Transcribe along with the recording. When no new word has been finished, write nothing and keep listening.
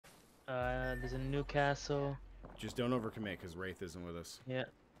There's a Newcastle. Just don't overcommit because Wraith isn't with us. Yeah.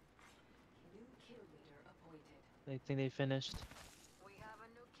 I think they finished.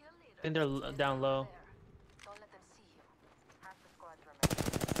 I think they're down low.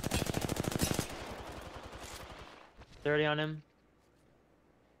 30 on him.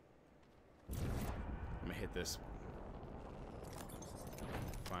 I'm gonna hit this.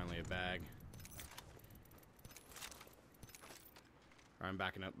 Finally a bag. Alright, I'm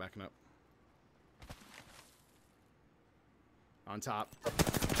backing up, backing up. On top.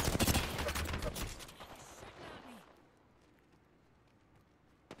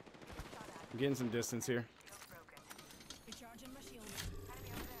 I'm getting some distance here.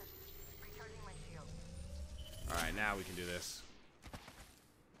 Alright, now we can do this.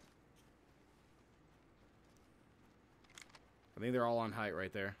 I think they're all on height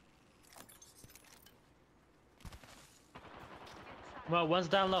right there. Well, one's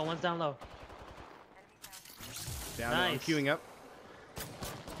down low, one's down low. Down, nice. I'm queuing up.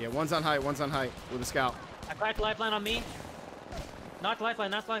 Yeah, one's on height with a scout. I cracked lifeline on me. Knocked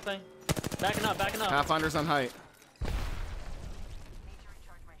lifeline, knocked lifeline. Backing up, backing up. Pathfinder's on height.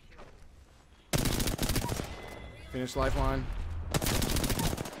 Finish lifeline.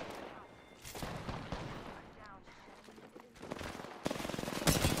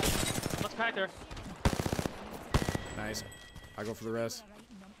 Let's crack her. Nice. I go for the res.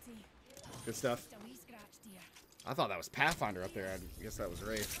 Good stuff. I thought that was Pathfinder up there. I guess that was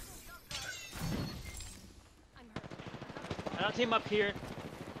Wraith. I'll team up here.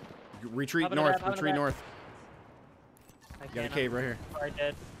 Retreat north. Retreat north. I Got a cave right here. Probably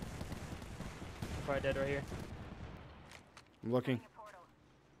dead. Probably dead right here. I'm looking.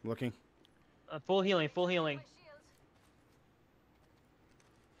 I'm looking. Full healing, full healing.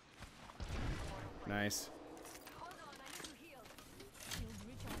 Nice.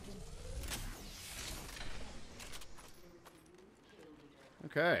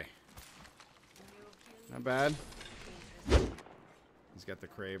 Okay. Not bad. He's got the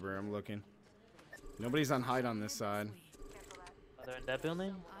Kraber. I'm looking. Nobody's on height on this side. Oh, they're in that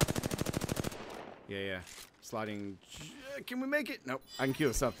building? Yeah, yeah. Sliding. Can we make it? Nope. I can queue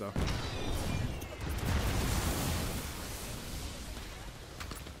us up, though.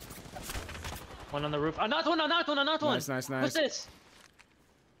 One on the roof. Oh, knocked one, knocked one, knocked one. Nice, nice, nice. What's this?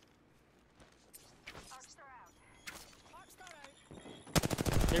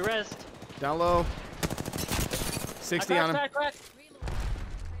 They rest. Down low. 60 on him. Crack. Nice,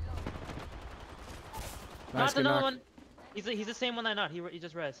 Knocked good another knock. one. He's the same one I knocked. He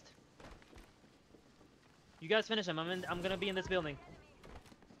just rest. You guys finish him. I'm gonna be in this building.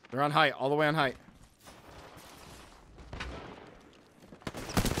 They're on height. All the way on height.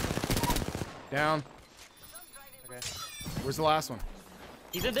 Down. Okay. Where's the last one?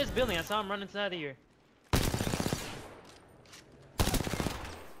 He's in this building. I saw him run inside of here.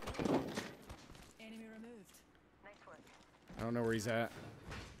 I don't know where he's at.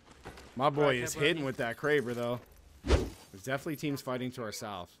 My boy is hidden with that Kraber, though. There's definitely teams fighting to our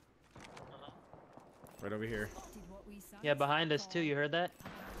south. Right over here. Yeah, behind us too. You heard that?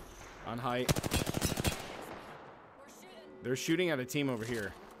 On height. They're shooting at a team over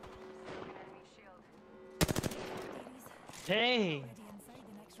here. Dang.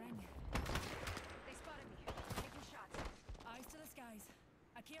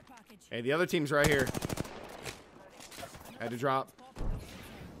 Hey, the other team's right here. Had to drop.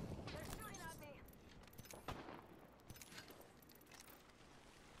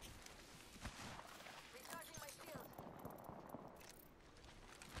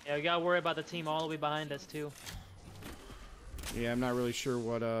 Yeah, we gotta worry about the team all the way behind us too. Yeah, I'm not really sure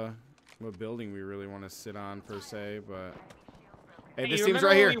what building we really want to sit on per se, but hey, this team's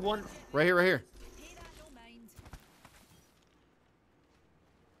right here. Right here, right here.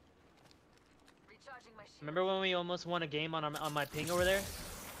 Remember when we almost won a game on my ping over there?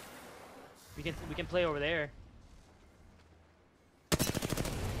 We can play over there.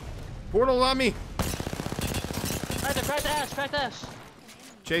 Portal on me. Crack the ash.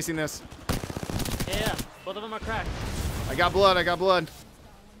 Chasing this. Yeah, both of them are cracked. I got blood. I got blood.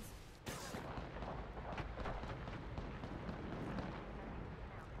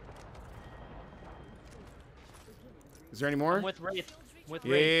 Is there any more? I'm with Wraith.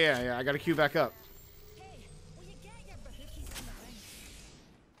 Yeah. I got to queue back up.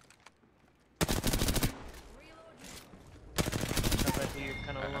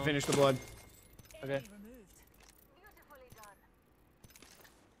 I finished the blood. Okay.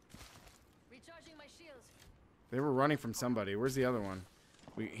 They were running from somebody. Where's the other one?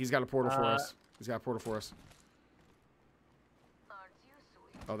 He's got a portal for us. He's got a portal for us.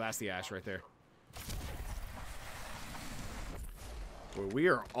 Oh, that's the ash right there. Boy, we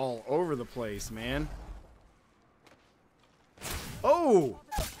are all over the place, man. Oh!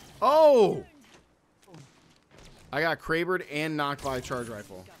 Oh! I got crabered and knocked by a charge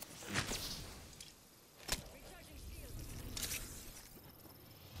rifle.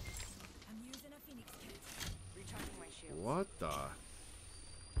 What the?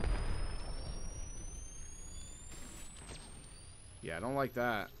 Yeah, I don't like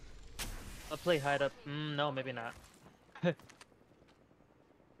that. I'll play hide up. No, maybe not.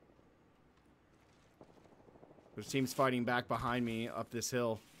 There's teams fighting back behind me up this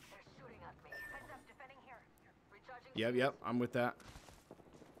hill. Yep, I'm with that.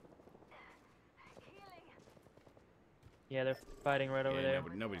 Yeah, they're fighting right over there.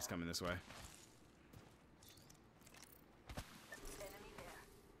 Nobody's coming this way.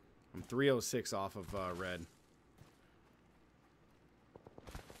 I'm 306 off of red.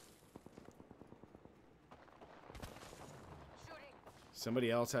 Somebody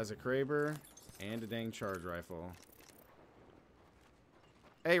else has a Kraber and a dang charge rifle.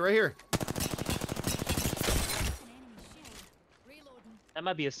 Hey, right here. That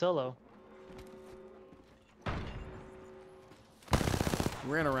might be a solo. He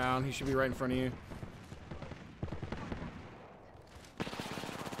ran around. He should be right in front of you.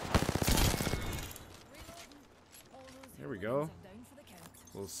 There we go.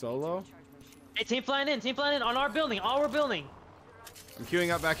 A little solo. Hey, team flying in on our building, our building. I'm queuing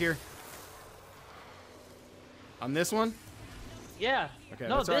up back here. On this one? Yeah. Okay,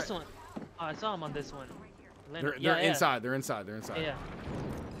 no, that's this all one. Oh, I saw him on this one. They're yeah. inside. They're inside. They're inside. Yeah.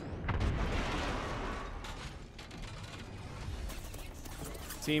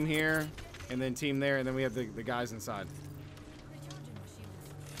 Team here, and then team there, and then we have the guys inside.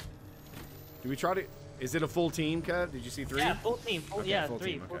 Do we try to... Is it a full team, Kev? Did you see 3? Yeah, full team. Okay, yeah, full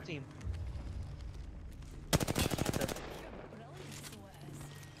 3. team, Full okay. team.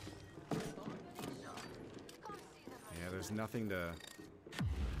 Yeah, there's nothing to...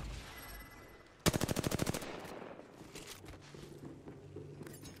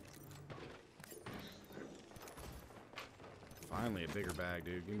 Finally, a bigger bag,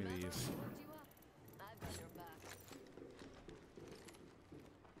 dude. Give me these.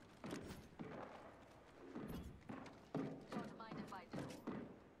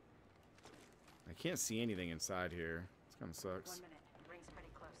 I can't see anything inside here. This kind of sucks.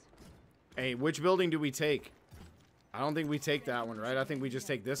 Hey, which building do we take? I don't think we take that one, right? I think we just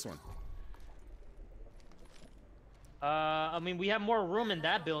take this one. I mean, we have more room in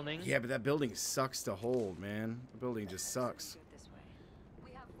that building. Yeah, but that building sucks to hold, man. The building just sucks.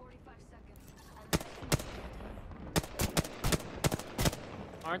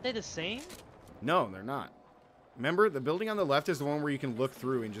 Aren't they the same? No, they're not. Remember, the building on the left is the one where you can look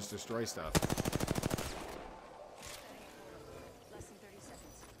through and just destroy stuff.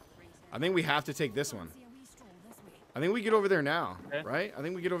 I think we have to take this one. I think we get over there now, right? I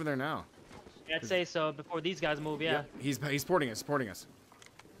think we get over there now. Yeah, I'd say so before these guys move, yeah. He's supporting us.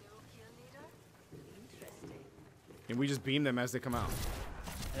 And we just beam them as they come out.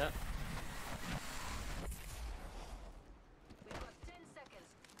 Yeah. We've got 10 seconds.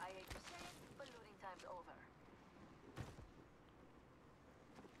 I hate to say it, but looting time's over.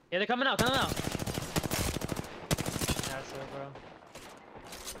 Yeah, they're coming out. That's it, bro.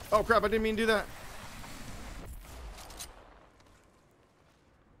 Oh, crap, I didn't mean to do that.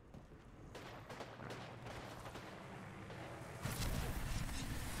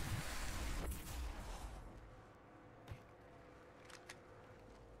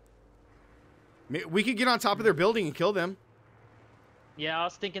 We could get on top of their building and kill them. Yeah, I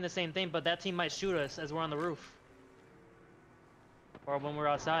was thinking the same thing, but that team might shoot us as we're on the roof. Or when we're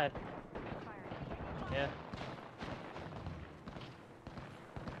outside. Yeah.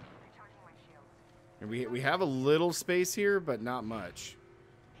 And we have a little space here, but not much.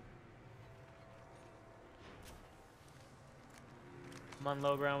 I'm on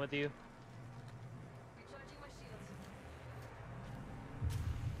low ground with you. Recharging my shields.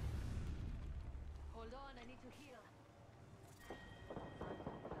 Hold on, I need to heal.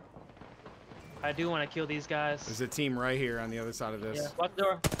 I do want to kill these guys. There's a team right here on the other side of this. Yeah, watch the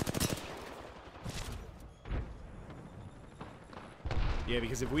door. Yeah,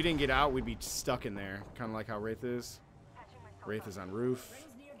 because if we didn't get out, we'd be stuck in there. Kind of like how Wraith is. Wraith is on roof. Rings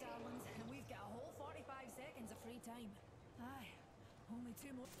near, darlings, and we've got a whole 45 seconds of free time. Aye, only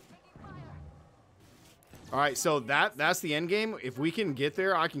 2 more. All right, so that's the end game. If we can get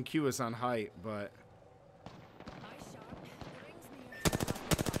there, I can queue us on height, but Eye sharp, the rings near.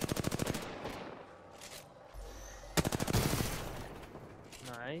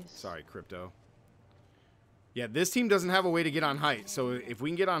 Nice. Sorry, Crypto. Yeah, this team doesn't have a way to get on height. So if we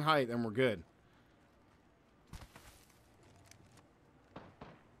can get on height, then we're good.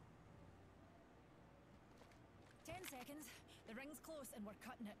 The ring's close and we're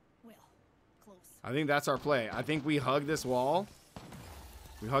cutting it. Well, close. I think that's our play. I think we hug this wall.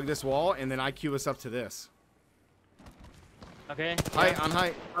 We hug this wall, and then I queue us up to this. Okay. Height, yeah. on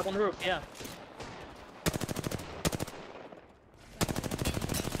height. Up on the roof, yeah.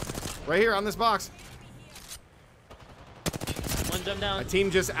 Right here on this box. One jump down. A team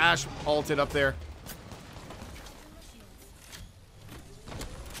just Ash ulted up there.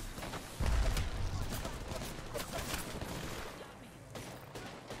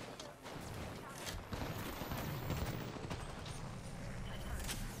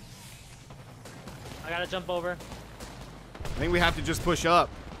 I gotta jump over. I think we have to just push up.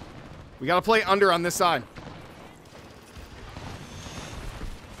 We gotta play under on this side.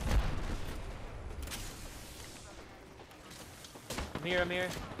 I'm here.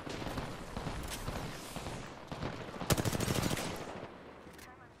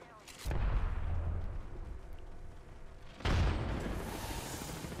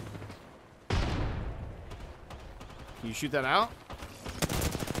 Can you shoot that out?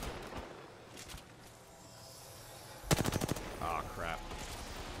 Oh, crap.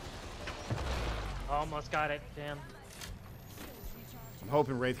 Almost got it. Damn. I'm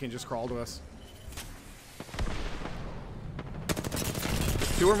hoping Wraith can just crawl to us.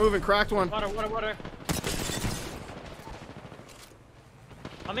 Two are moving. Cracked one. Water.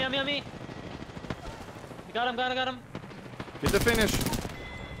 On me. You got him. Get the finish.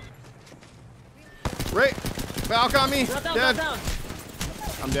 Wraith. Valk on me. Dead. Down.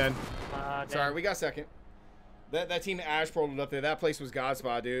 I'm dead. Damn. Sorry, we got second. That team Ash pulled it up there. That place was God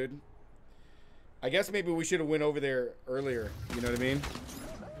spot, dude. I guess maybe we should have went over there earlier. You know what I mean?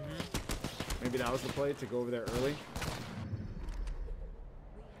 Mm-hmm. Maybe that was the play, to go over there early.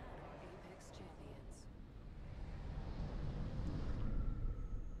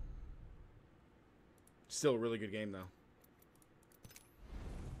 Still a really good game, though.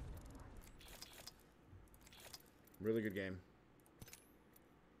 Really good game.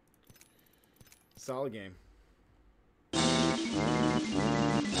 Solid game. Very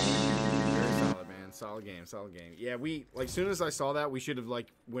solid, man. Solid game. Yeah, like, as soon as I saw that, we should have, like,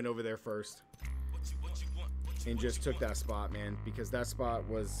 went over there first. And just took that spot, man. Because that spot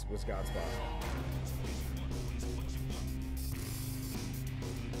was God's spot.